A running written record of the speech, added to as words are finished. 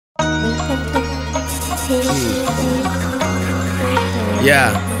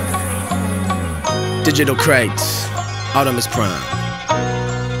Yeah. DigitalCrates, Artimes Prime.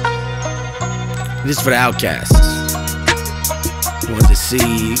 This is for the outcasts. You want to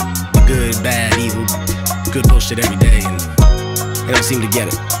see good, bad, evil, good bullshit every day, and they don't seem to get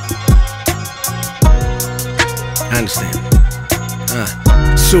it. I understand.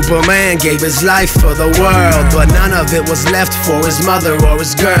 Superman gave his life for the world, but none of it was left for his mother or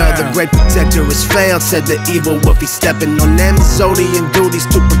his girl. The great protector has failed, said the evil will be stepping on them Zodian duties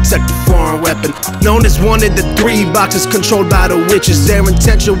to protect the foreign weapon. Known as wanted, the 3 boxes controlled by the witches. Their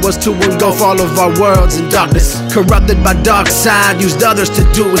intention was to engulf all of our worlds in darkness. Corrupted by dark side, used others to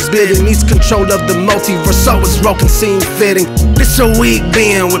do his bidding. He's control of the multiverse, so his role can seem fitting. This a weak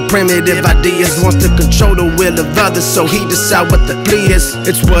being with primitive ideas, wants to control the will of others, so he decide what the plea is.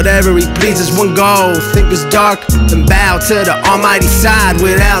 It's whatever he pleases, one goal, think it's dark, then bow to the almighty side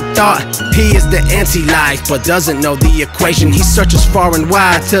without thought. He is the anti-life, but doesn't know the equation. He searches far and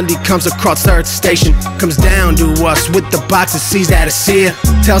wide till he comes across Earth Station. Comes down to us with the boxes, sees that it's here.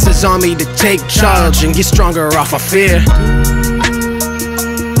 Tells his army to take charge and get stronger off our fear.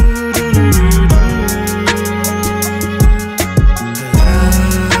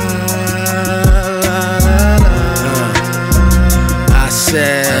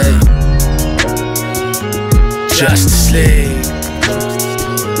 Justice League.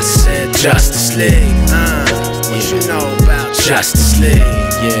 I said Justice League. What you know about Justice League?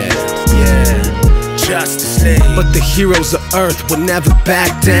 Yeah, Justice League. But the heroes of Earth would never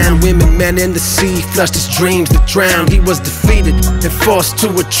back down. Women, men in the sea, flushed his dreams to drown. He was defeated and forced to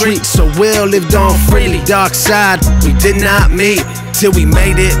retreat, so Will lived on freely. Dark side, we did not meet till we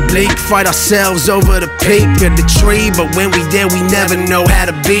made it bleak. Fight ourselves over the peak of the tree, but when we did, we never know how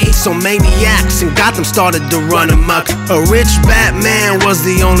to be. So maniacs in Gotham started to run amok. A rich Batman was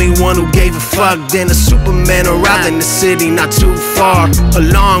the only one who gave a fuck. Then a Superman arrived in the city not too far,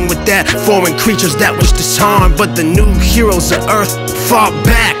 along with that foreign creatures that wished us harm. But the new heroes of Earth fought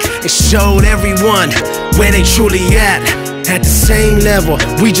back and showed everyone where they truly at the same level,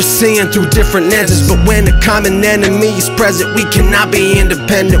 we just seeing through different lenses. But when the common enemy is present, we cannot be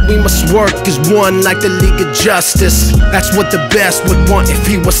independent. We must work as one like the League of Justice. That's what the best would want if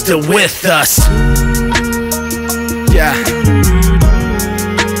he was still with us. Yeah.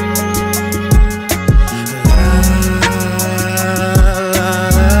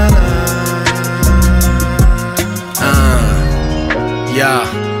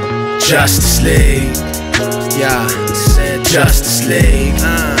 Yeah. Justice League. Yeah. Justice League,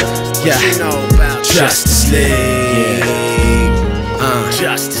 yeah, you know about Justice League,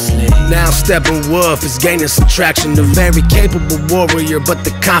 Justice League. Now Steppenwolf is gaining some traction, a very capable warrior, but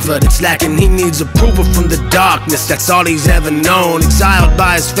the confidence lacking. He needs approval from the darkness, that's all he's ever known. Exiled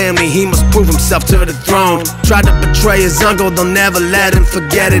by his family, he must prove himself to the throne. Tried to betray his uncle, they'll never let him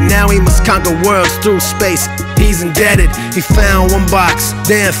forget it. Now he must conquer worlds through space, he's indebted. He found one box,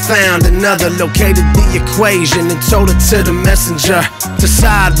 then found another, located the equation and told it to the messenger.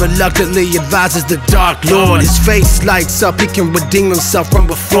 Decide reluctantly advises the Dark Lord. His face lights up, he can redeem himself from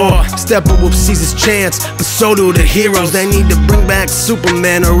before. Steppenwolf sees his chance, but so do the heroes. They need to bring back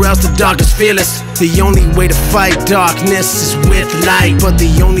Superman or else the dark is fearless. The only way to fight darkness is with light, but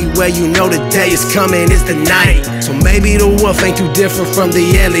the only way you know the day is coming is the night. So maybe the wolf ain't too different from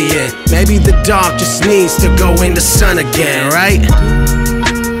the alien. Maybe the dark just needs to go in the sun again, right?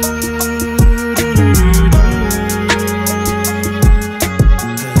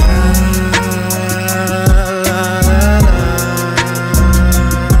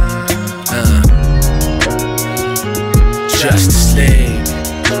 Justice League.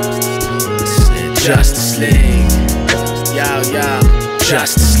 Justice League. Yo,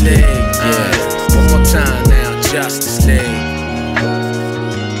 Justice League. One more time now, Justice League.